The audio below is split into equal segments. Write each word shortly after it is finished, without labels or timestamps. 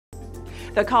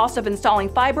The cost of installing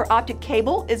fiber optic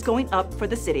cable is going up for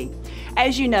the city.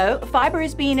 As you know, fiber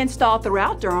is being installed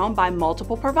throughout Durham by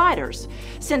multiple providers.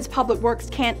 Since Public Works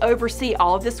can't oversee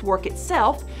all of this work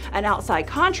itself, an outside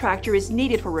contractor is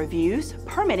needed for reviews,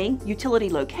 permitting, utility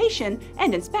location,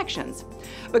 and inspections.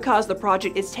 Because the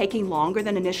project is taking longer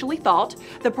than initially thought,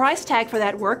 the price tag for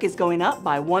that work is going up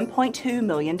by $1.2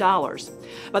 million.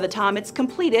 By the time it's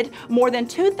completed, more than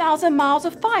 2,000 miles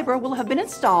of fiber will have been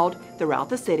installed throughout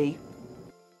the city.